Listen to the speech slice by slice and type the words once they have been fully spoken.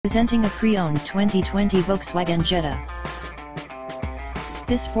Presenting a pre-owned 2020 Volkswagen Jetta.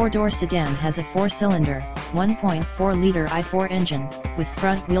 This four-door sedan has a four-cylinder, 1.4-liter i4 engine, with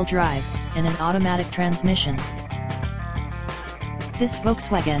front-wheel drive, and an automatic transmission. This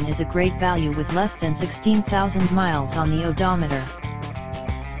Volkswagen is a great value with less than 16,000 miles on the odometer.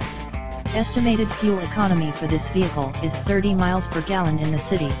 Estimated fuel economy for this vehicle is 30 miles per gallon in the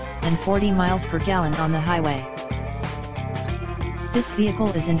city, and 40 miles per gallon on the highway. This vehicle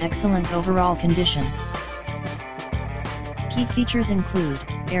is in excellent overall condition. Key features include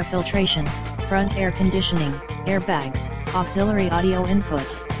air filtration, front air conditioning, airbags, auxiliary audio input,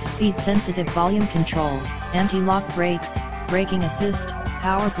 speed-sensitive volume control, anti-lock brakes, braking assist,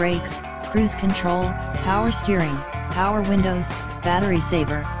 power brakes, cruise control, power steering, power windows, battery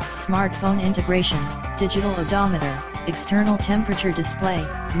saver, smartphone integration, digital odometer, external temperature display,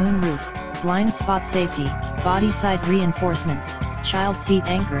 moonroof, blind spot safety, body side reinforcements, child seat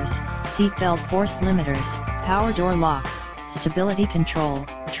anchors, seat belt force limiters, power door locks, stability control,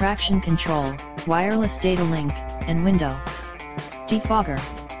 traction control, wireless data link, and window defogger.